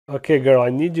Okay, girl, I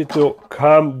need you to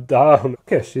calm down.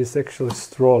 Okay, she's actually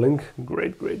strolling.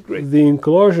 Great, great, great. The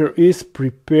enclosure is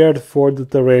prepared for the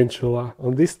tarantula.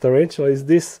 On this tarantula is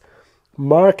this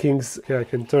markings. Okay, I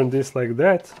can turn this like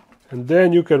that. And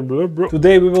then you can...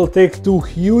 Today we will take two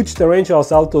huge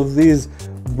tarantulas out of these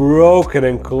broken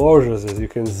enclosures, as you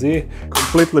can see.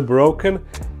 Completely broken,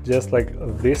 just like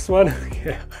this one.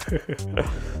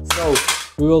 So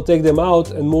we will take them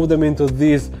out and move them into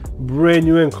these brand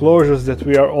new enclosures that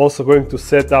we are also going to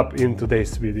set up in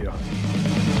today's video.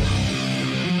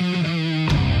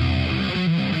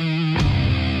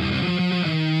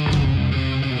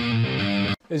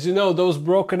 As you know, those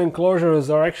broken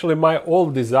enclosures are actually my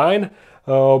old design.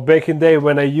 Back in the day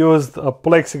when I used a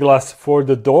plexiglass for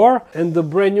the door, and the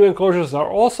brand new enclosures are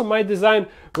also my design,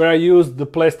 where I used the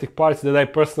plastic parts that I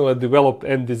personally developed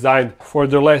and designed for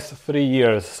the last 3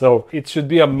 years, so it should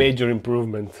be a major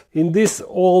improvement. In this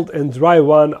old and dry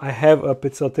one I have a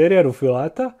Poecilotheria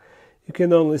rufilata. You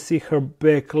can only see her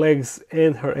back legs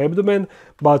and her abdomen,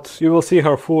 but you will see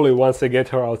her fully once I get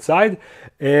her outside.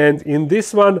 And in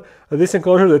this one, this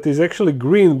enclosure that is actually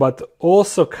green but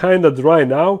also kind of dry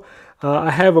now,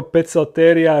 I have a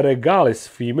Poecilotheria regalis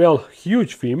female,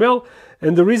 huge female,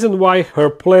 and the reason why her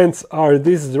plants are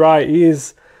this dry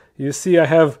is, you see I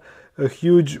have a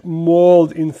huge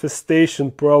mold infestation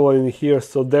problem in here,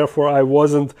 so therefore I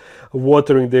wasn't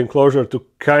watering the enclosure to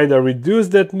kind of reduce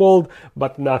that mold,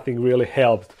 but nothing really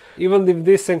helped. Even if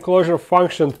this enclosure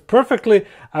functioned perfectly,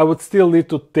 I would still need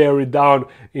to tear it down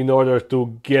in order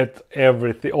to get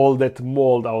everything, all that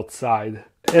mold outside.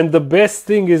 And the best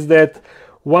thing is that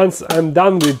once I'm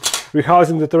done with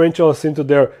rehousing the tarantulas into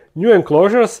their new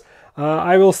enclosures,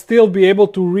 I will still be able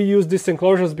to reuse these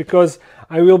enclosures because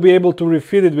I will be able to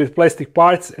refit it with plastic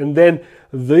parts, and then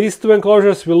these two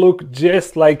enclosures will look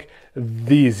just like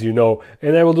these, you know.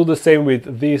 And I will do the same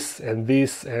with this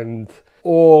and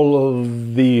all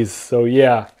of these. So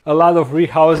yeah, a lot of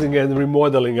rehousing and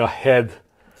remodeling ahead.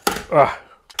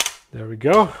 There we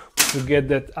go, to get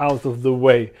that out of the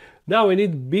way. Now I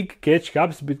need big catch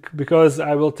cups because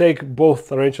I will take both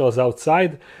tarantulas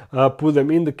outside, put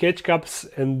them in the catch cups,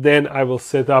 and then I will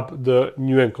set up the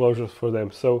new enclosures for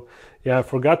them. So yeah, I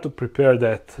forgot to prepare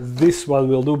that. This one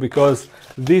will do because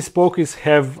these pokies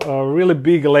have a really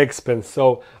big leg span,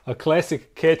 so a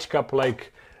classic catch cup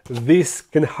like this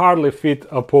can hardly fit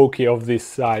a pokey of this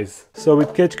size. So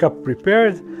with catch cup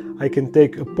prepared, I can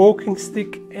take a poking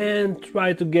stick and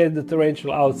try to get the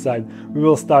tarantula outside. We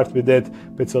will start with that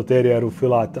Poecilotheria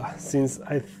rufilata, since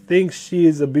I think she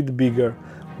is a bit bigger.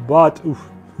 But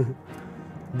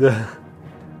the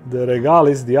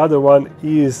regalis, the other one,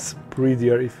 is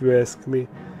prettier if you ask me.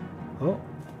 Oh,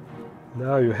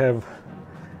 now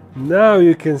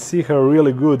you can see her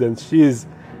really good, and she is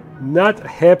not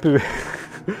happy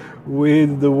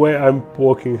with the way I'm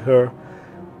poking her.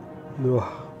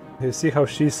 You see how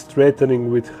she's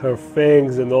threatening with her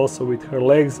fangs and also with her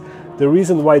legs. The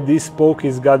reason why these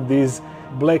pokies got these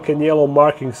black and yellow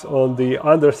markings on the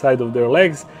underside of their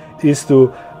legs is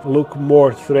to look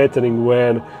more threatening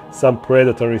when some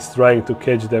predator is trying to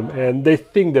catch them. And they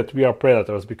think that we are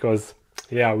predators because,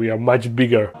 yeah, we are much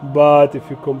bigger. But if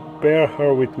you compare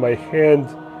her with my hand,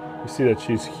 you see that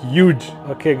she's huge.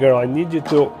 Okay, girl, I need you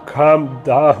to calm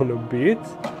down a bit.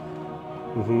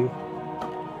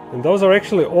 And those are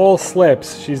actually all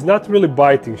slaps. She's not really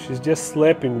biting, she's just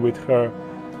slapping with her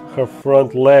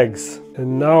front legs.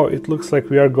 And now it looks like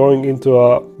we are going into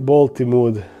a bolty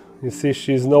mood. You see,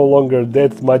 she's no longer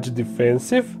that much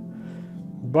defensive,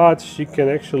 but she can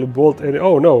actually bolt and...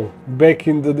 oh no, back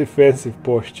in the defensive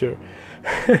posture.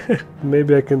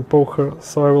 Maybe I can poke her,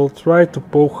 so I will try to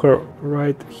poke her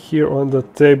right here on the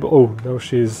table. Oh, now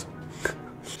she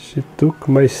took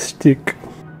my stick.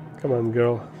 Come on,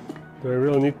 girl. Do I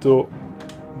really need to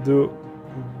do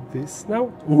this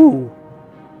now? Ooh!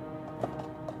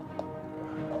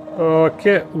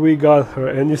 Okay, we got her.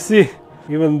 And you see,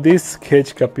 even this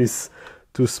catch cup is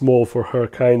too small for her,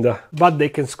 kinda. But they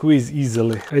can squeeze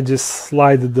easily. I just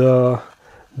slide the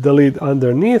lid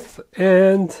underneath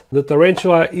and the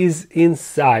tarantula is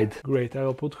inside. Great, I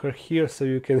will put her here so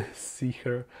you can see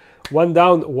her. One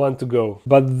down, one to go.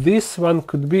 But this one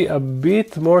could be a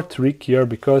bit more trickier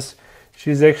because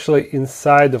she's actually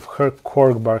inside of her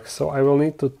cork bark, so I will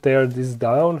need to tear this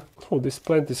down. Oh, this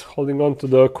plant is holding on to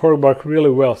the cork bark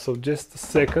really well, so just a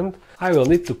second. I will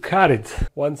need to cut it.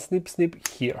 One snip snip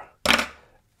here.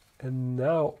 And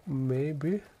now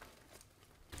maybe...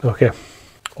 okay.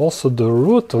 Also the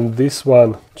root on this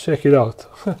one, check it out.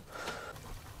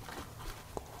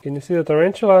 Can you see the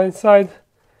tarantula inside?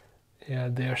 Yeah,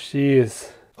 there she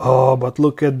is. Oh, but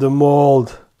look at the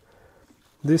mold.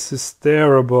 This is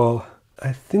terrible.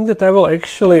 I think that I will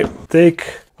actually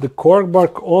take the cork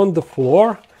bark on the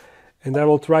floor and I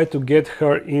will try to get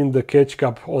her in the catch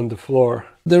cup on the floor.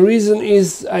 The reason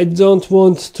is I don't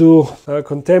want to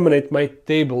contaminate my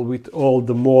table with all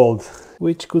the mold,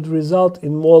 which could result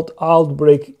in mold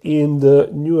outbreak in the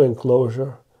new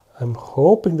enclosure. I'm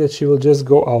hoping that she will just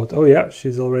go out. Oh yeah,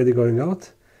 she's already going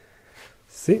out.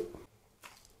 See?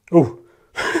 Oh,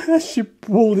 she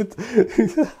pulled it.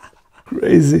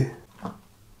 Crazy.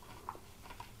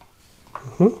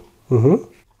 Come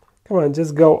on,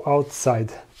 just go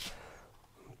outside.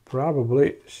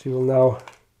 Probably she will now...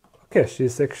 Okay,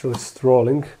 she's actually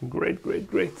strolling. Great, great,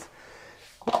 great.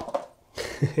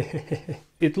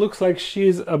 It looks like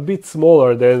she's a bit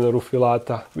smaller than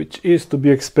rufilata, which is to be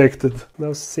expected.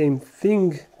 Now same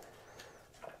thing.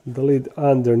 The lid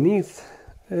underneath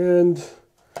and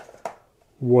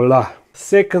voila.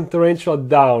 Second tarantula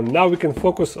down. Now we can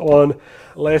focus on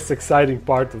less exciting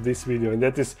part of this video, and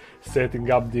that is setting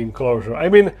up the enclosure. I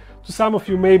mean, to some of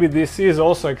you maybe this is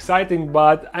also exciting,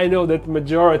 but I know that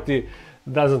majority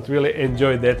doesn't really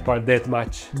enjoy that part that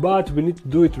much. But we need to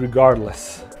do it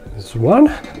regardless. There's one,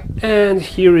 and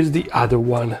here is the other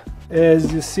one.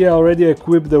 As you see, I already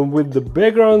equipped them with the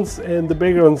backgrounds, and the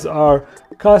backgrounds are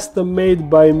custom made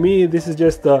by me. This is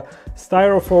just a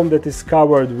styrofoam that is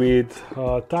covered with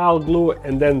tile glue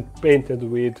and then painted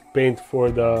with paint for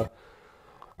the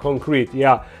concrete,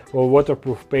 yeah, or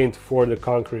waterproof paint for the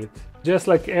concrete. Just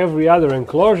like every other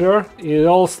enclosure, it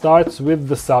all starts with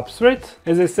the substrate.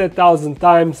 As I said 1,000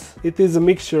 times, it is a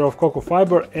mixture of cocoa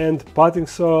fiber and potting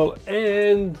soil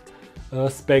and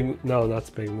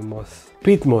sphagnum moss.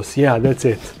 Peat moss, yeah, that's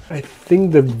it. I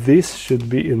think that this should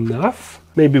be enough.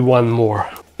 Maybe one more.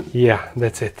 Yeah,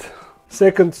 that's it.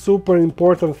 Second super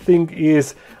important thing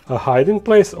is a hiding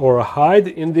place or a hide,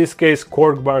 in this case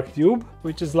cork bark tube,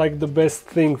 which is like the best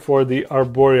thing for the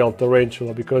arboreal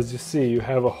tarantula, because you see you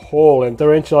have a hole and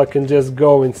tarantula can just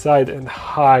go inside and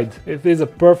hide. It is a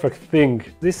perfect thing.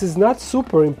 This is not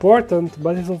super important,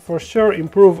 but it will for sure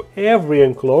improve every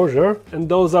enclosure, and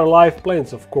those are live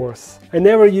plants, of course. I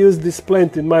never used this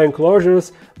plant in my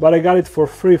enclosures, but I got it for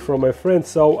free from my friend,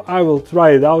 so I will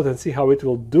try it out and see how it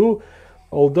will do.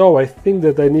 Although I think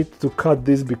that I need to cut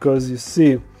this because you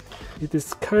see it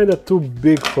is kind of too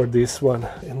big for this one,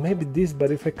 and maybe this,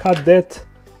 but if I cut that,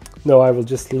 no, I will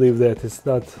just leave that. It's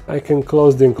not, I can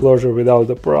close the enclosure without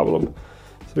a problem.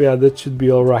 So yeah, that should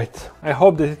be all right. I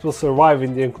hope that it will survive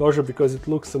in the enclosure because it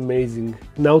looks amazing.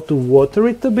 Now to water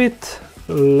it a bit.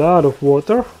 A lot of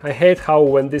water. I hate how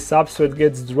when this substrate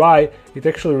gets dry, it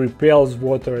actually repels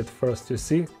water at first, you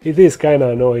see? It is kind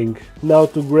of annoying. Now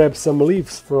to grab some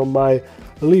leaves from my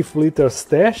leaf litter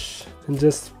stash and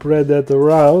just spread that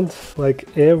around like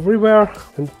everywhere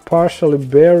and partially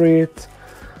bury it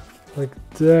like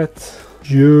that.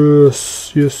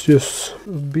 Yes, yes, yes. A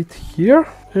bit here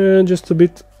and just a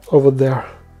bit over there.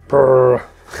 Brr.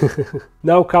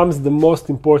 Now comes the most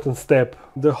important step.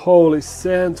 The hole is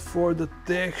sand for the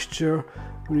texture.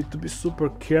 We need to be super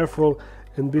careful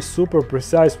and be super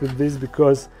precise with this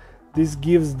because this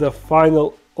gives the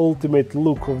final ultimate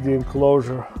look of the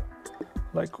enclosure.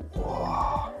 Like,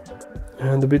 wow.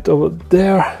 And a bit over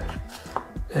there,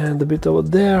 and a bit over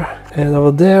there, and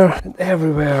over there, and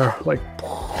everywhere. Like,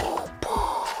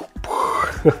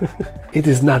 it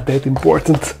is not that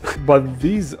important. But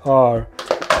these are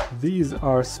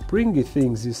springy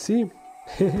things, you see?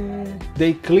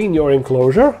 They clean your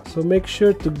enclosure, so make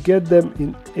sure to get them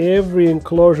in every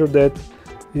enclosure that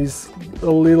is a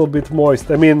little bit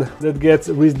moist. I mean, that gets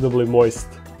reasonably moist.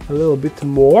 A little bit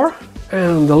more,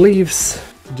 and the leaves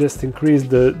just increase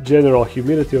the general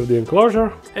humidity of the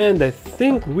enclosure. And I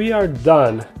think we are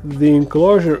done. The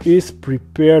enclosure is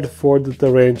prepared for the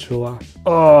tarantula.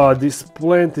 Oh, this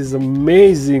plant is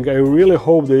amazing. I really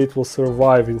hope that it will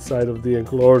survive inside of the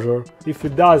enclosure. If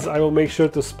it does, I will make sure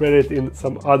to spread it in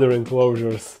some other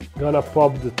enclosures. Gonna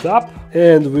pop the top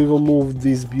and we will move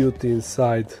this beauty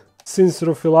inside. Since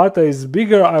rufilata is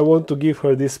bigger, I want to give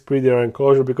her this prettier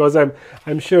enclosure because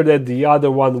I'm sure that the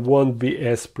other one won't be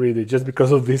as pretty just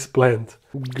because of this plant.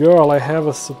 Girl, I have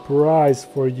a surprise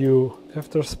for you.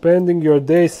 After spending your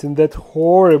days in that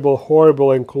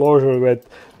horrible enclosure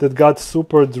that got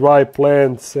super dry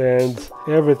plants and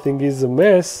everything is a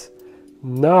mess,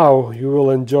 now you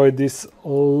will enjoy this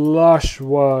lush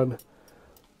one.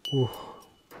 Ooh.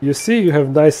 You see, you have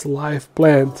nice live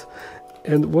plant.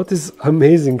 And what is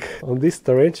amazing on this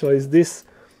tarantula is this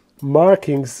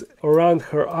markings around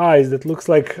her eyes that looks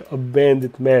like a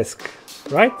bandit mask,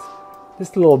 right?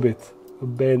 Just a little bit, a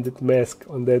bandit mask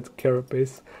on that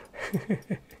carapace.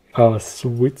 Ah,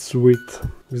 sweet, sweet.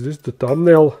 Is this the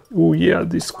thumbnail? Oh yeah,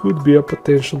 this could be a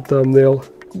potential thumbnail.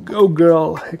 Go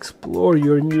girl, explore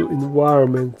your new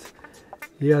environment.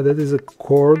 Yeah, that is a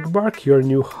cork bark, your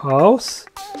new house.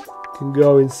 You can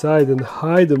go inside and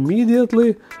hide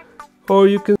immediately, or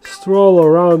you can stroll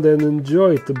around and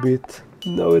enjoy it a bit.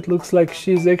 No, it looks like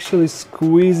she's actually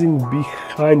squeezing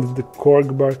behind the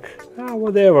cork bark. Ah,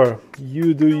 whatever,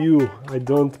 you do you. I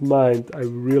don't mind, I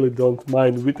really don't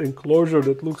mind. With enclosure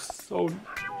that looks so nice.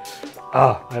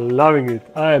 Ah, I'm loving it.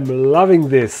 I'm loving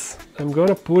this. I'm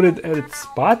gonna put it at its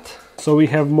spot so we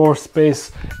have more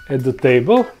space at the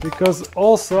table, because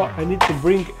also I need to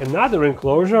bring another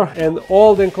enclosure, an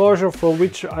old enclosure from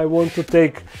which I want to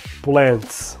take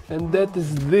plants. And that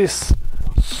is this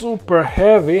super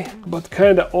heavy but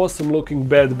kinda awesome looking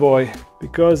bad boy,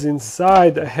 because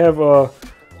inside I have a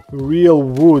real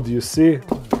wood, you see?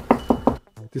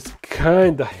 It's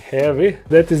kinda heavy.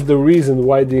 That is the reason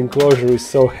why the enclosure is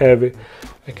so heavy.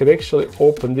 I can actually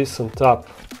open this on top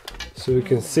so you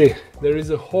can see there is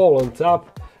a hole on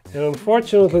top, and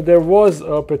unfortunately there was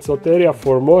a Poecilotheria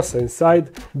formosa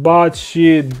inside, but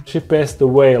she passed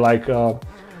away like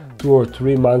 2 or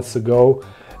 3 months ago,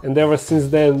 and ever since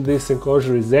then this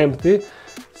enclosure is empty.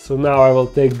 So now I will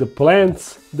take the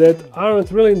plants that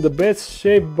aren't really in the best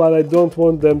shape, but I don't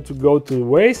want them to go to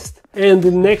waste. And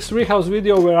in the next rehouse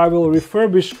video, where I will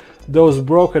refurbish those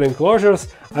broken enclosures,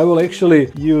 I will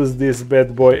actually use this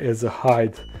bad boy as a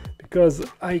hide, because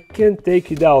I can't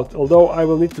take it out, although I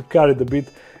will need to cut it a bit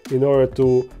in order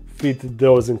to fit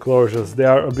those enclosures. They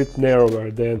are a bit narrower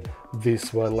than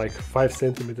this one, like 5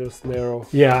 centimeters narrow.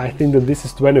 Yeah, I think that this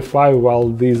is 25 while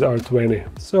these are 20.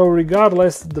 So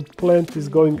regardless, the plant is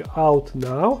going out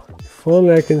now. If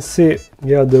only I can see,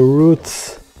 yeah, the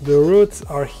roots. The roots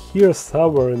are here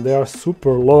somewhere and they are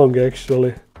super long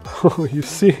actually. You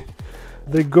see,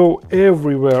 they go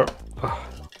everywhere.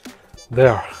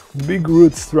 There, big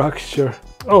root structure.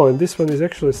 Oh, and this one is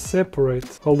actually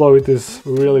separate, although it is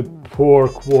really poor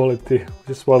quality,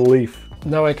 just one leaf.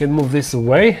 Now I can move this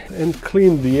away and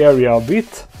clean the area a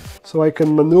bit, so I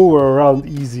can maneuver around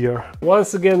easier.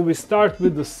 Once again, we start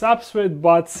with the substrate,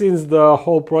 but since the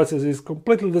whole process is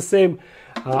completely the same,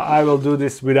 I will do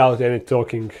this without any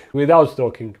talking. Without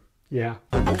talking, yeah.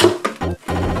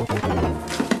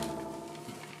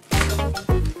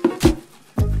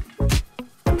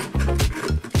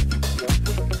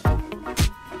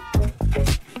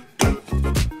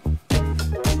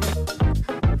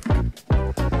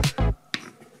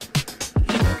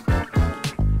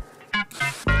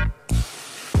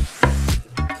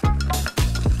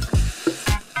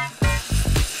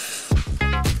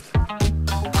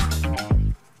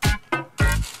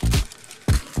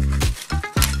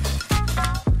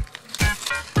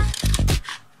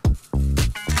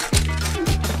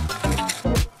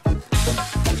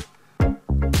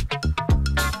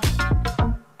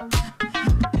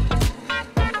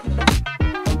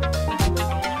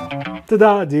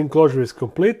 Tada! The enclosure is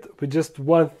complete, with just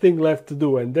one thing left to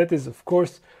do, and that is, of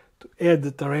course, to add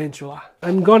the tarantula.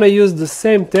 I'm gonna use the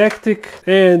same tactic,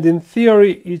 and in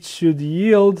theory it should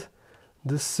yield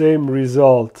the same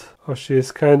result. Oh, she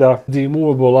is kinda the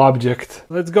immovable object.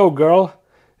 Let's go, girl!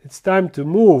 It's time to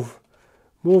move!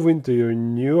 Move into your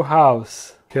new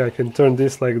house. Okay, I can turn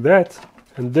this like that,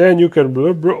 and then you can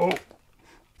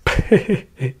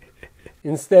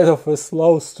Instead of a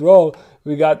slow stroll,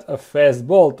 we got a fast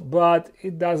bolt, but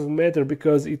it doesn't matter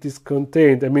because it is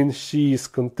contained. I mean, she is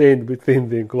contained within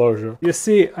the enclosure. You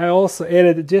see, I also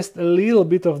added just a little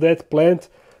bit of that plant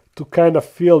to kind of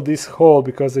fill this hole,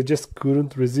 because I just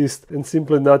couldn't resist and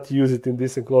simply not use it in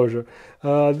this enclosure.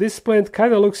 This plant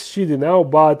kind of looks shitty now,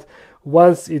 but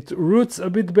once it roots a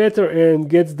bit better and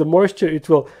gets the moisture, it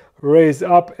will raise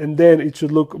up and then it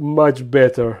should look much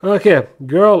better. Okay,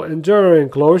 girl, enjoy your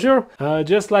enclosure.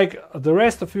 Just like the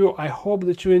rest of you, I hope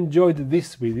that you enjoyed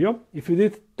this video. If you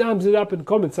did, thumbs it up and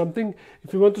comment something.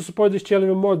 If you want to support this channel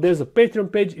even more, there's a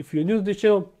Patreon page. If you're new to the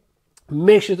channel,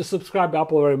 make sure to subscribe. I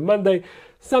upload every Monday,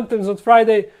 sometimes on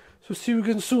Friday. So see you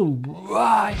again soon.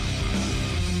 Bye!